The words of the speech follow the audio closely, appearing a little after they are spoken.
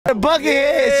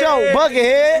Buckingham show,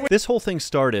 Buckingham. This whole thing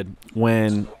started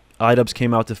when idubbbz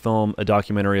came out to film a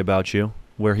documentary about you,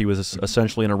 where he was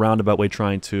essentially in a roundabout way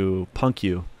trying to punk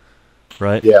you,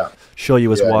 right? Yeah. Show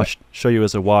you as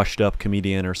a washed-up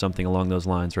comedian or something along those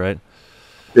lines, right?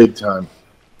 Big time.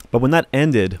 But when that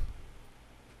ended,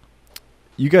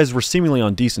 you guys were seemingly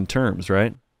on decent terms,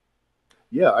 right?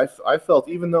 Yeah, I felt,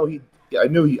 even though I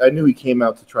knew he came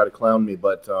out to try to clown me,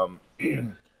 but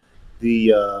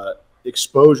the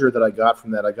exposure that I got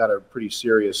from that, I got a pretty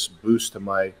serious boost to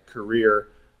my career,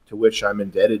 to which I'm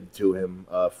indebted to him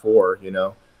for, you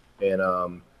know. And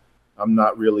I'm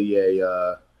not really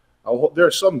there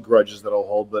are some grudges that I'll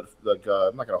hold, but like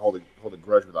I'm not gonna hold a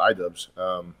grudge with idubbbz.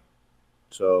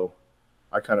 So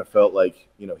I kind of felt like,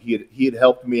 you know, he had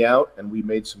helped me out, and we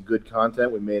made some good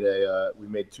content. We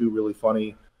made two really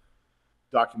funny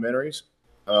documentaries.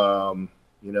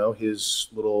 You know, his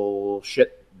little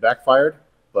shit backfired,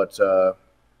 but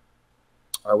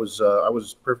I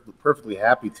was perfectly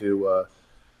happy to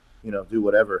you know, do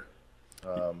whatever.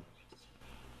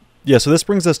 Yeah, so this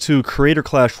brings us to Creator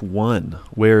Clash 1,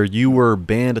 where you were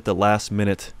banned at the last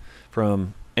minute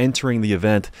from entering the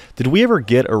event. Did we ever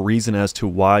get a reason as to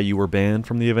why you were banned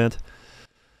from the event?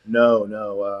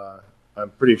 No. I'm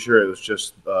pretty sure it was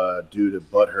just due to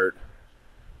butthurt.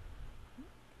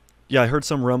 Yeah, I heard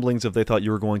some rumblings of they thought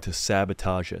you were going to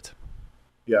sabotage it.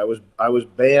 Yeah, I was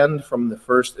banned from the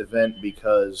first event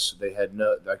because they had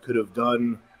I could have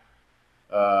done.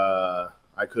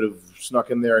 I could have snuck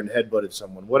in there and headbutted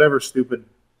someone. Whatever stupid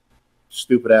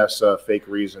ass fake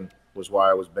reason was why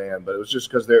I was banned. But it was just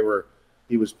because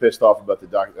he was pissed off about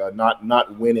the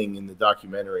not winning in the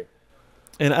documentary.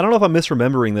 And I don't know if I'm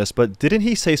misremembering this, but didn't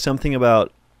he say something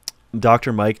about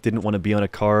Dr. Mike didn't want to be on a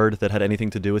card that had anything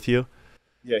to do with you?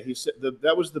 Yeah, he said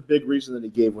that was the big reason that he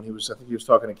gave when he was. I think he was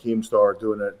talking to Keemstar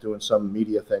doing some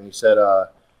media thing. He said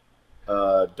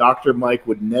Dr. Mike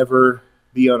would never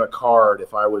be on a card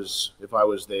if I was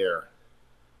there.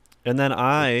 And then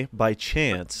I, by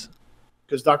chance,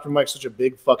 because Dr. Mike's such a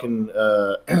big fucking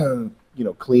you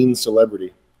know, clean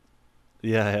celebrity.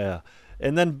 Yeah.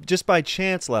 And then just by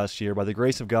chance last year, by the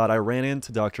grace of God, I ran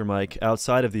into Dr. Mike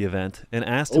outside of the event and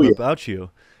asked him about you.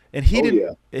 And he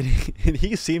didn't. And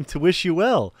he seemed to wish you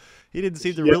well. He didn't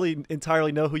seem to really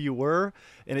entirely know who you were,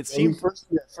 and it seemed.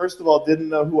 First of all, didn't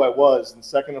know who I was, and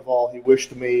second of all, he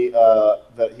wished me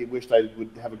that he wished I would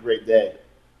have a great day,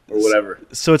 or whatever.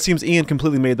 So it seems Ian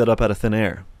completely made that up out of thin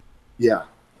air. Yeah.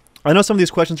 I know some of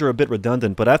these questions are a bit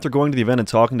redundant, but after going to the event and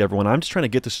talking to everyone, I'm just trying to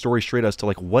get the story straight as to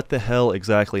like what the hell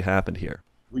exactly happened here.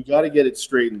 We got to get it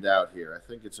straightened out here. I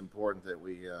think it's important that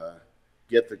we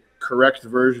get the correct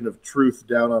version of truth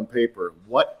down on paper.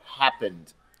 What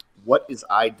happened? What is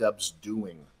idubbbz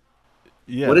doing?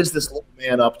 Yeah. What is this little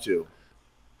man up to?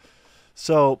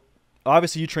 So,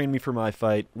 obviously, you trained me for my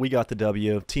fight. We got the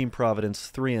W. Team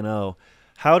Providence 3-0.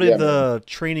 How did the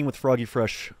training with Froggy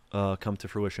Fresh come to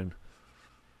fruition?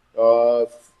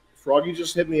 Froggy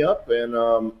just hit me up,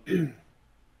 and you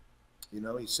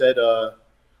know, he said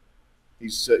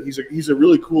he's a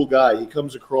really cool guy. He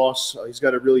comes across. He's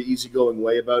got a really easygoing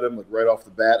way about him, like right off the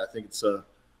bat. I think it's a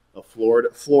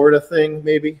Florida thing,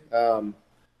 maybe.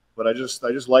 But I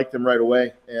just liked him right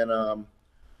away, and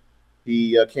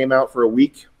he came out for a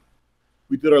week.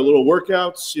 We did our little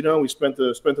workouts. You know, we spent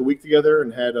the week together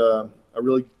and had a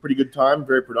really pretty good time.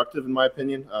 Very productive, in my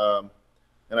opinion.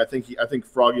 And I think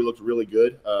Froggy looked really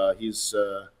good. He's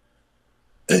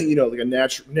you know, like a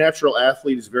natural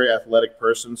athlete. He's a very athletic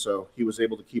person, so he was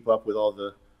able to keep up with all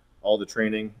the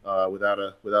training without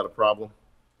a problem.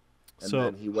 And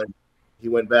then he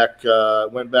went back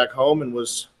home and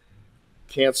was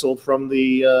canceled from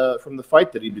the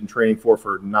fight that he'd been training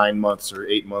for 9 months or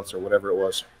 8 months or whatever it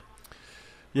was.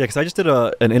 Yeah, because I just did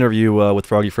an interview with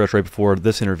Froggy Fresh right before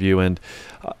this interview, and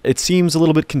it seems a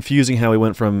little bit confusing how he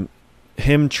went from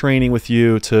him training with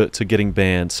you to getting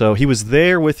banned. So he was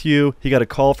there with you. He got a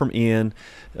call from Ian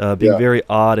being very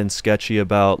odd and sketchy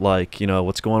about, like, you know,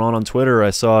 what's going on Twitter.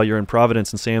 I saw you're in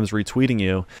Providence and Sam's retweeting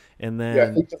you. And then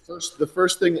I think the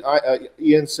first thing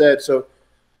Ian said. So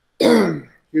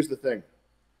here's the thing.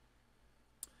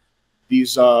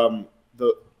 These a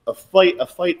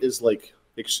fight is like,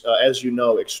 as you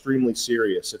know, extremely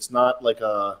serious. It's not like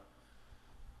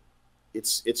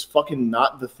it's fucking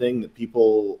not the thing that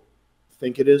people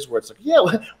think it is, where it's like, yeah,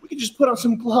 we can just put on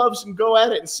some gloves and go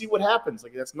at it and see what happens.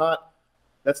 Like, that's not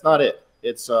it.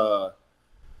 It's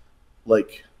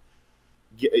like,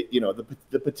 you know,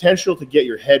 the potential to get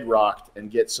your head rocked and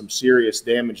get some serious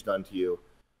damage done to you,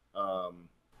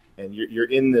 and you're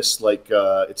in this, like,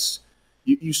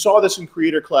 you saw this in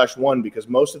Creator Clash 1, because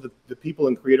most of the people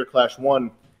in Creator Clash 1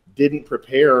 didn't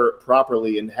prepare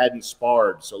properly and hadn't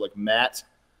sparred. So like Matt,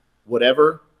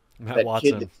 whatever, Matt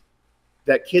Watson.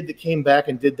 That kid that came back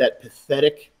and did that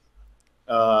pathetic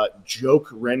joke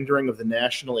rendering of the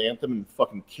national anthem and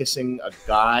fucking kissing a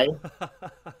guy,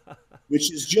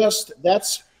 which is just,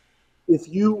 that's, if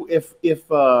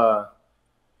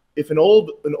an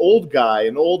old guy,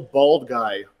 an old bald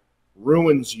guy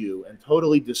ruins you and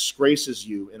totally disgraces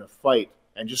you in a fight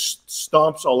and just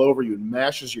stomps all over you and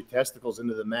mashes your testicles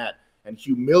into the mat and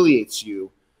humiliates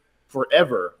you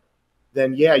forever,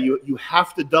 then yeah, you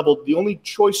have to double. The only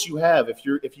choice you have if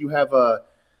you have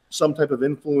some type of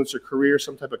influencer career,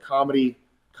 some type of comedy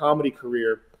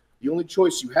career, the only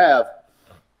choice you have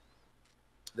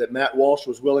that Matt Walsh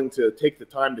was willing to take the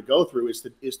time to go through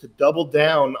is to double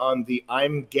down on the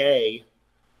I'm gay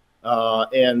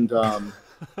and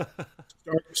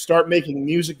start making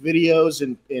music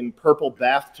videos in purple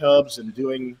bathtubs and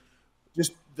doing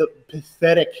just the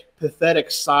pathetic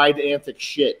side antic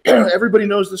shit. Everybody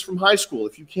knows this from high school.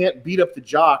 If you can't beat up the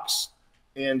jocks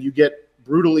and you get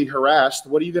brutally harassed,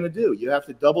 what are you going to do? You have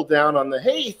to double down on the,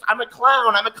 hey, I'm a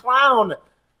clown.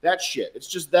 That shit. It's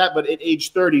just that, but at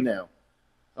age 30 now.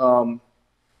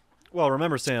 Well,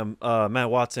 remember, Sam,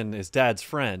 Matt Watson, his dad's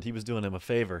friend. He was doing him a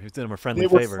favor. He was doing him a friendly They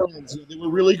were favor. friends. They were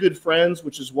really good friends,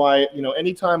 which is why,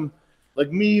 anytime, like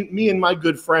me and my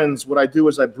good friends, what I do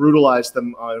is I brutalize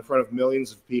them in front of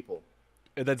millions of people.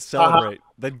 And then celebrate.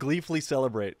 Then gleefully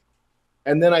celebrate.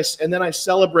 And then I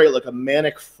celebrate like a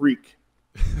manic freak.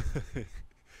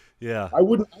 Yeah. I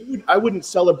wouldn't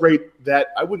celebrate that.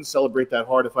 I wouldn't celebrate that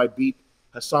hard if I beat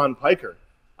Hassan Piker.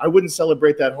 I wouldn't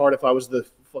celebrate that hard if I was the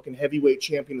fucking heavyweight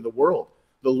champion of the world.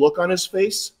 The look on his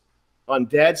face, on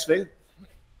Dad's face,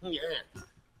 yeah,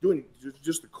 doing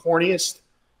just the corniest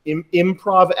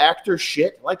improv actor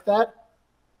shit like that.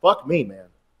 Fuck me, man.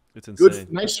 It's insane.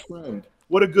 Good, nice friend.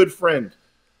 What a good friend.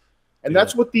 And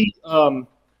that's what the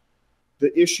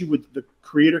issue with the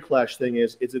Creator Clash thing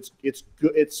is. It's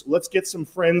good. It's let's get some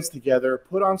friends together,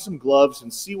 put on some gloves,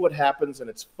 and see what happens. And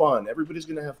it's fun. Everybody's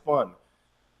gonna have fun.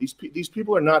 These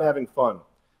people are not having fun.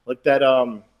 Like that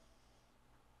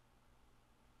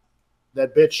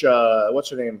bitch, what's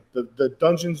her name? The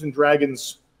Dungeons and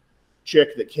Dragons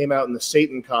chick that came out in the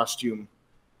Satan costume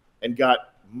and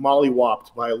got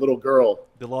mollywopped by a little girl.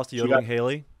 They lost to Yodeling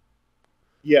Haley?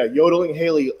 Yeah, Yodeling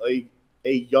Haley,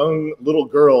 a young little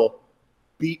girl,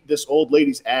 beat this old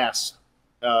lady's ass.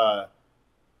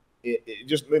 It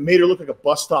just made her look like a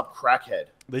bus stop crackhead.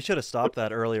 They should have stopped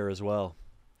that earlier as well.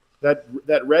 That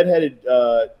redheaded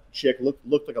chick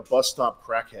looked like a bus stop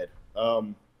crackhead.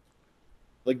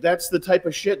 Like that's the type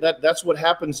of shit that's what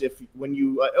happens when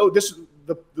you this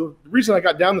the reason I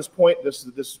got down this point,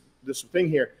 this thing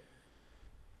here.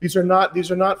 These are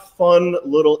not fun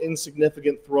little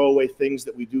insignificant throwaway things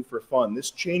that we do for fun. This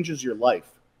changes your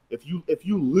life. If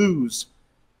you lose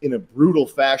in a brutal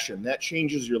fashion, that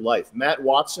changes your life. Matt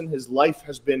Watson, his life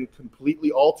has been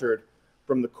completely altered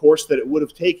from the course that it would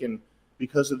have taken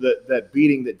because of that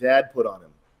beating that Dad put on him.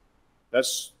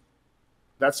 That's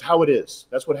how it is.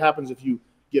 That's what happens if you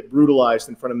get brutalized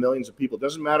in front of millions of people. It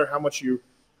doesn't matter how much you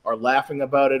are laughing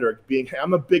about it or being,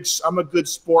 I'm a good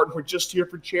sport and we're just here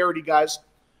for charity, guys.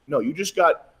 No, you just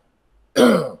got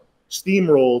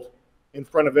steamrolled in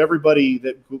front of everybody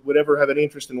that would ever have an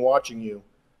interest in watching you.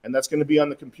 And that's going to be on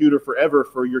the computer forever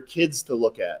for your kids to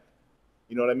look at.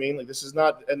 You know what I mean? Like this is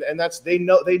not, and that's, they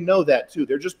know that too.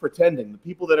 They're just pretending. The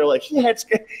people that are like, yeah,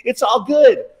 it's all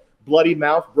good. Bloody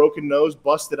mouth, broken nose,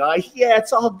 busted eye. Yeah,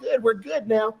 it's all good. We're good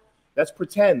now. That's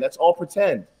pretend. That's all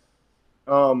pretend.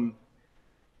 And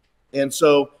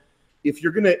so if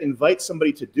you're going to invite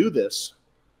somebody to do this,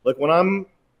 like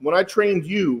when I trained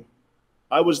you,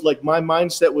 I was like, my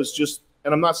mindset was just,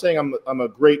 and I'm not saying I'm a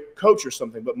great coach or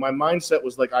something, but my mindset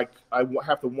was like, I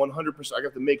have to 100%, I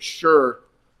have to make sure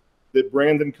that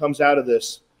Brandon comes out of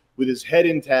this with his head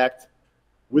intact,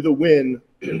 with a win,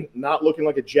 not looking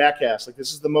like a jackass. Like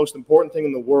this is the most important thing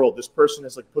in the world. This person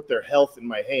has like put their health in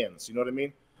my hands. You know what I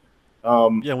mean?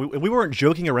 Yeah, we weren't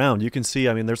joking around. You can see,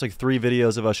 I mean, there's like 3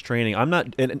 videos of us training. I'm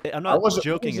not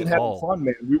joking at all. Fun,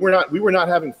 man. We were not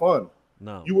having fun.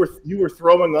 No. You were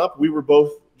throwing up. We were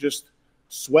both just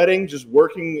sweating, just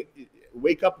working,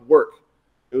 wake up, work.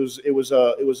 It was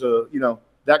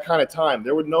that kind of time.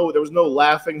 There was no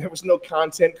laughing. There was no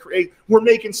content create. We're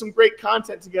making some great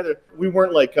content together. We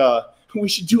weren't like we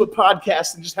should do a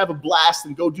podcast and just have a blast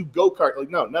and go do go-kart. Like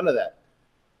no, none of that.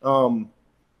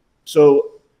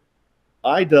 So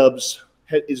idubbbz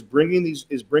is bringing these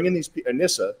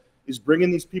Anisa is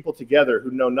bringing these people together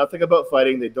who know nothing about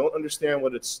fighting. They don't understand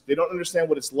what it's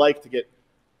like to get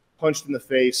punched in the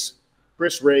face.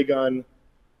 Chris Raygun,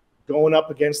 going up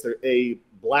against a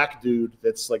black dude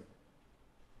that's like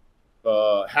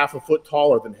half a foot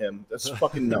taller than him. That's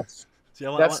fucking nuts. See,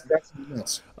 That's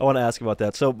nuts. I want to ask about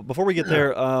that. So before we get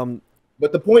there,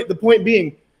 but the point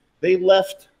being, they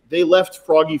left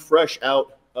Froggy Fresh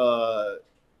out.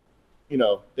 You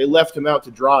know, they left him out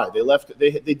to dry.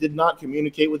 They did not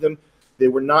communicate with him. They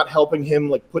were not helping him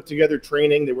like put together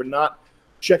training. They were not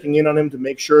checking in on him to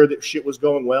make sure that shit was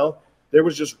going well. There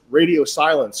was just radio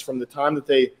silence from the time that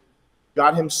they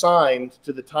got him signed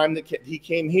to the time that he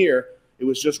came here. It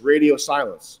was just radio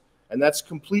silence, and that's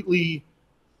completely.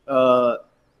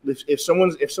 If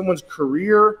someone's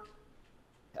career,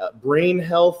 brain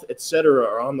health, etc.,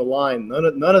 are on the line, none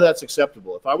of that's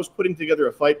acceptable. If I was putting together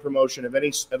a fight promotion of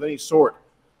any sort,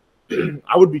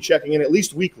 I would be checking in at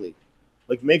least weekly,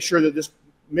 like make sure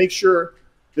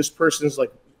this person's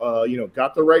like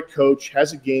got the right coach,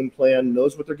 has a game plan,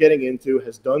 knows what they're getting into,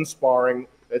 has done sparring,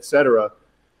 etc.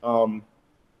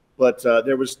 But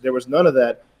there was none of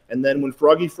that. And then when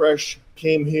Froggy Fresh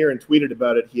came here and tweeted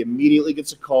about it, he immediately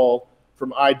gets a call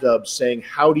from idubbbz saying,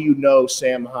 "How do you know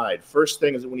Sam Hyde?" First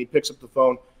thing is that when he picks up the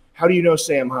phone, "How do you know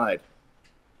Sam Hyde?"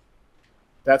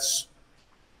 That's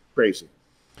crazy.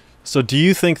 So do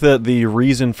you think that the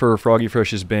reason for Froggy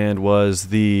Fresh's ban was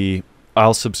the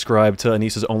 "I'll subscribe to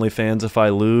Anisa's OnlyFans if I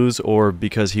lose," or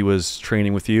because he was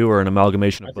training with you, or an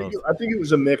amalgamation of both? I think it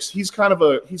was a mix. He's kind of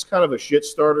a shit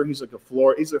starter. He's like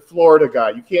he's a Florida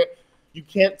guy. You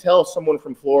can't tell someone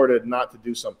from Florida not to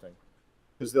do something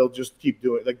because they'll just keep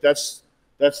doing it. Like that's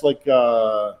like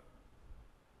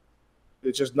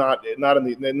it's just not in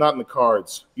the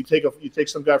cards. You take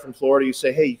some guy from Florida, you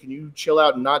say, "Hey, can you chill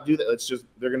out and not do that?"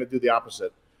 They're going to do the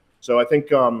opposite. So I think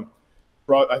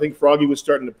Froggy was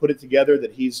starting to put it together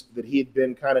that he had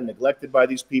been kind of neglected by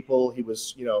these people. He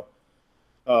was he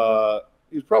was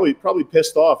probably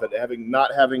pissed off at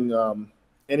not having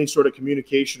any sort of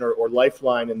communication or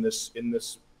lifeline in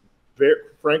this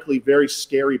frankly very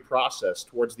scary process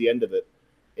towards the end of it.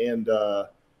 And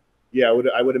yeah,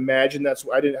 I would imagine that's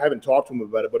I haven't talked to him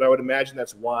about it, but I would imagine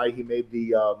that's why he made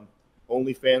the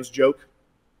OnlyFans joke.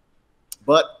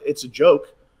 But it's a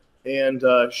joke, and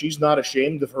she's not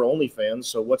ashamed of her OnlyFans.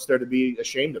 So what's there to be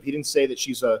ashamed of? He didn't say that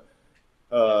she's a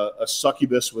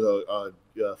succubus with a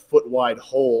foot wide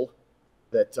hole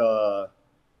that.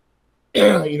 He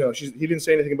didn't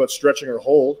say anything about stretching her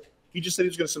hole. He just said he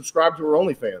was going to subscribe to her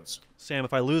OnlyFans. Sam,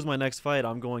 if I lose my next fight,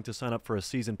 I'm going to sign up for a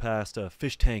season pass to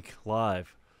Fish Tank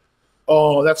Live.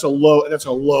 Oh, that's a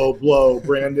low blow,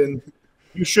 Brandon.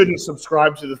 You shouldn't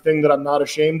subscribe to the thing that I'm not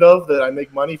ashamed of, that I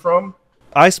make money from.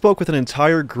 I spoke with an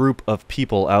entire group of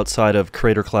people outside of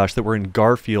Creator Clash that were in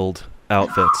Garfield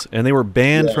outfits, and they were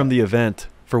banned from the event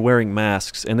for wearing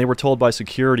masks, and they were told by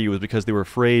security it was because they were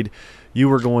afraid you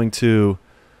were going to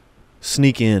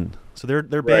sneak in. So they're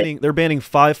banning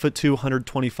 5'2",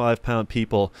 125-pound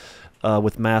people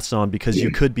with masks on because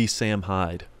you could be Sam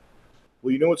Hyde.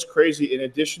 Well, you know what's crazy? In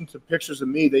addition to pictures of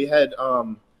me, they had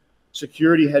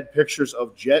security had pictures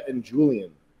of Jet and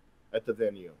Julian at the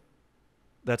venue.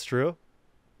 That's true?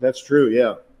 That's true,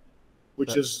 yeah.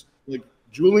 Which is like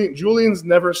Julian's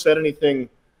never said anything.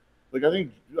 Like I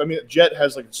mean Jet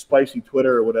has like spicy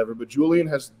Twitter or whatever, but Julian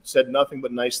has said nothing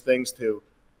but nice things to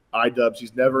idubbbz.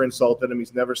 He's never insulted him.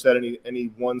 He's never said any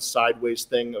one sideways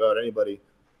thing about anybody.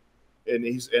 And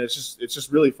it's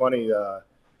just really funny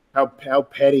how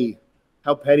petty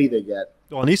they get.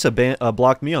 Well, Anisa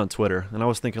blocked me on Twitter, and I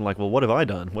was thinking, like, well, what have I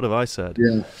done? What have I said?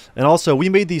 Yeah. And also, we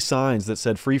made these signs that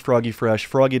said "Free Froggy Fresh."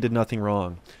 Froggy did nothing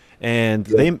wrong. And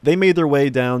they made their way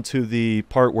down to the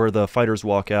part where the fighters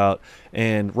walk out,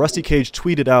 and Rusty Cage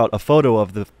tweeted out a photo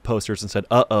of the posters and said,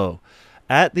 "Uh-oh."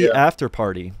 At the after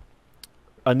party,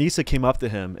 Anisa came up to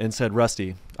him and said,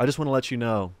 "Rusty, I just want to let you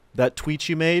know, that tweet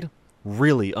you made,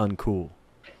 really uncool."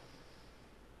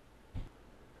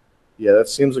 Yeah, that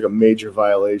seems like a major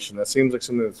violation. That seems like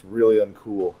something that's really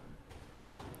uncool.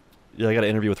 Yeah, I got an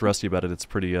interview with Rusty about it. It's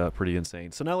pretty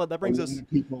insane. So now that brings us...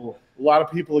 A lot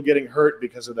of people are getting hurt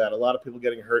because of that.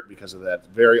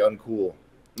 Very uncool.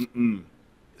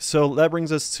 So that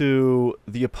brings us to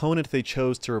the opponent they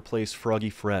chose to replace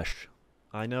Froggy Fresh.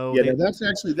 I know... Yeah,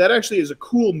 that actually is a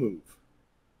cool move.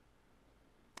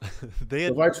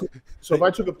 If I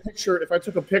took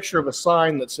a picture of a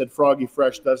sign that said Froggy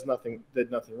Fresh did nothing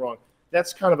wrong,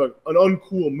 that's kind of an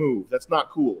uncool move. That's not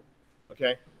cool.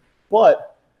 Okay?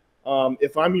 But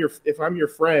if I'm your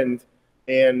friend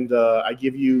and I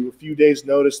give you a few days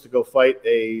notice to go fight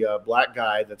a black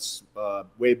guy that's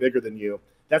way bigger than you,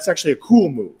 that's actually a cool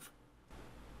move.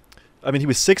 I mean, he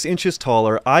was 6 inches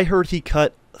taller. I heard he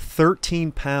cut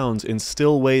 13 pounds and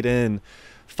still weighed in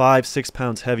 5-6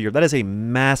 pounds heavier. That is a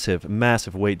massive,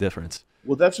 massive weight difference.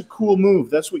 Well, that's a cool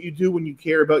move. That's what you do when you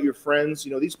care about your friends.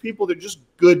 You know, these people, they're just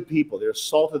good people. They're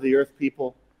salt of the earth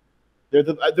people. They're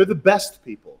the best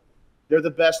people. They're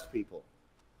the best people.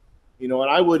 You know,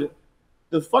 and I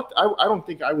don't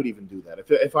think I would even do that.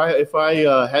 If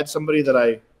I had somebody that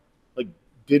I like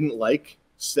didn't like,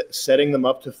 setting them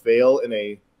up to fail in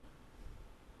a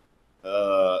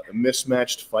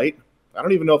mismatched fight, I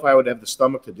don't even know if I would have the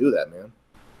stomach to do that, man.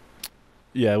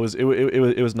 Yeah, it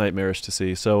was nightmarish to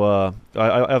see. So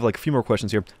I have like a few more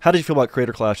questions here. How did you feel about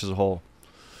Creator Clash as a whole?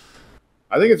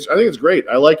 I think it's great.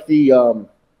 I like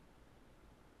the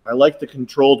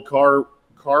controlled car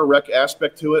wreck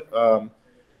aspect to it.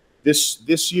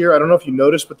 This year, I don't know if you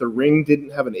noticed, but the ring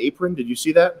didn't have an apron. Did you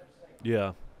see that?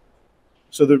 Yeah.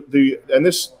 So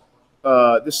this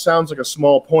sounds like a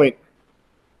small point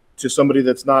to somebody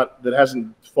that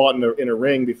hasn't fought in a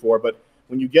ring before, but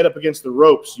when you get up against the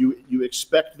ropes, you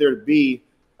expect there to be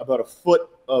about a foot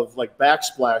of like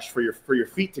backsplash for your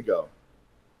feet to go.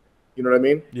 You know what I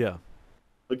mean? Yeah.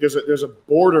 Like there's a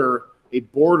border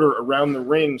around the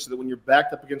ring so that when you're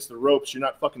backed up against the ropes, you're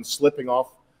not fucking slipping out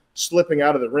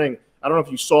of the ring. I don't know if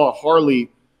you saw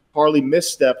Harley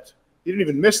misstepped. He didn't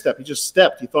even misstep. He just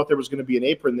stepped. He thought there was going to be an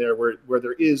apron there where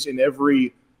there is in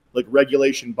every like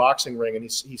regulation boxing ring, and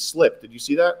he slipped. Did you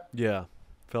see that? Yeah.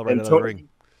 Fell right out of the ring.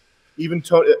 Even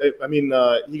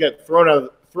he got thrown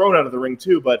out of the ring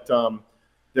too. But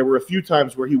there were a few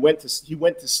times where he went to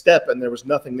step, and there was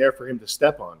nothing there for him to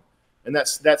step on. And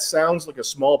that sounds like a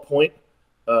small point,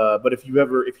 but if you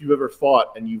ever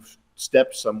fought and you've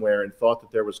stepped somewhere and thought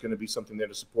that there was going to be something there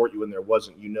to support you and there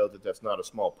wasn't, you know that's not a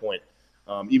small point.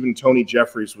 Even Tony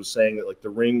Jeffries was saying that like the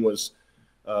ring was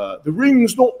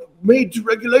not made to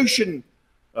regulation.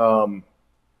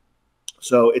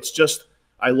 So it's just,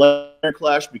 I like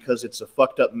Clash because it's a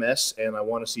fucked up mess and I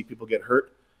want to see people get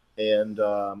hurt. And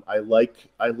I like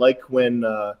when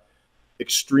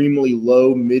extremely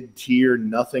low, mid-tier,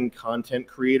 nothing content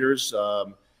creators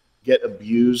get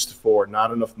abused for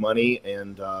not enough money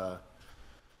and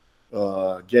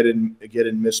get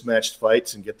in mismatched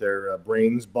fights and get their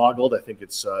brains boggled. I think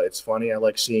it's funny. I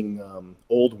like seeing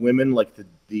old women like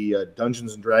the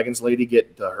Dungeons and Dragons lady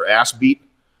get her ass beat.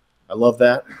 I love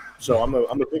that. So I'm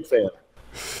a big fan.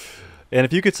 And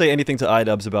if you could say anything to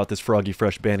idubbbz about this Froggy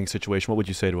Fresh banning situation, what would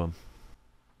you say to him?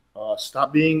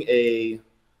 Stop being a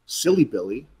silly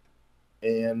Billy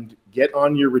and get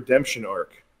on your redemption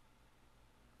arc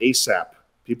ASAP.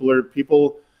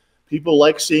 People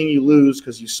like seeing you lose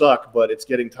because you suck, but it's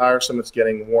getting tiresome, it's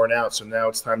getting worn out, so now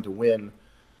it's time to win,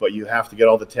 but you have to get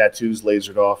all the tattoos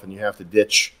lasered off and you have to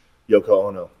ditch Yoko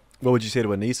Ono. What would you say to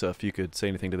Anisa if you could say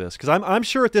anything to this? Because I'm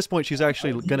sure at this point she's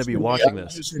actually going to be watching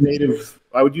this.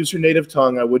 I would use her native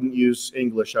tongue. I wouldn't use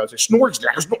English. I would say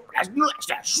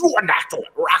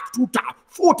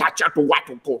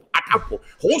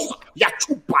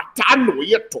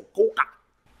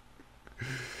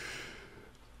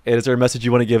And is there a message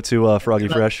you want to give to Froggy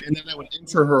Fresh? And then I would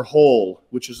enter her hole,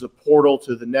 which is a portal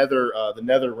to the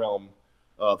nether realm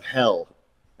of hell.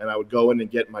 And I would go in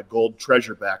and get my gold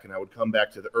treasure back, and I would come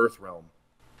back to the earth realm.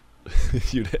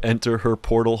 You'd enter her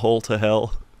portal hole to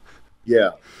hell?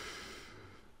 Yeah.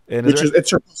 And it's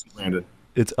her pussy, Landon.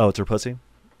 It's her pussy?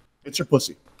 It's her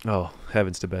pussy. Oh,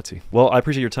 heavens to Betsy. Well, I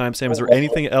appreciate your time, Sam. Is there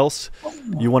anything else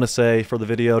you want to say for the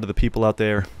video to the people out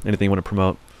there? Anything you want to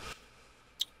promote?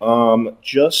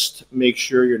 Just make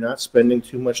sure you're not spending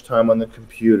too much time on the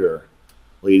computer.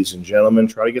 Ladies and gentlemen,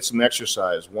 try to get some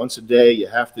exercise. Once a day, you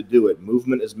have to do it.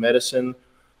 Movement is medicine.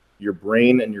 Your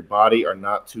brain and your body are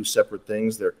not two separate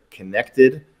things. They're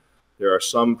connected. There are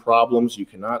some problems you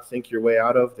cannot think your way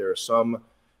out of. There are some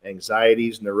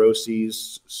anxieties,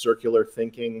 neuroses, circular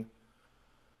thinking,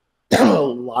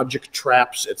 logic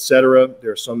traps, etc.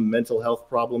 There are some mental health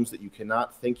problems that you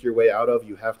cannot think your way out of.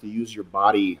 You have to use your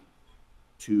body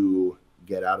to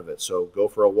get out of it. So go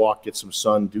for a walk, get some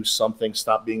sun, do something.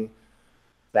 Stop being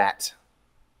fat.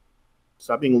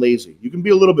 Stop being lazy. You can be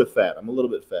a little bit fat. I'm a little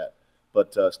bit fat,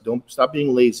 but don't stop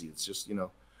being lazy. It's just,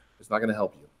 it's not going to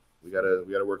help you. We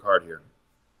gotta work hard here.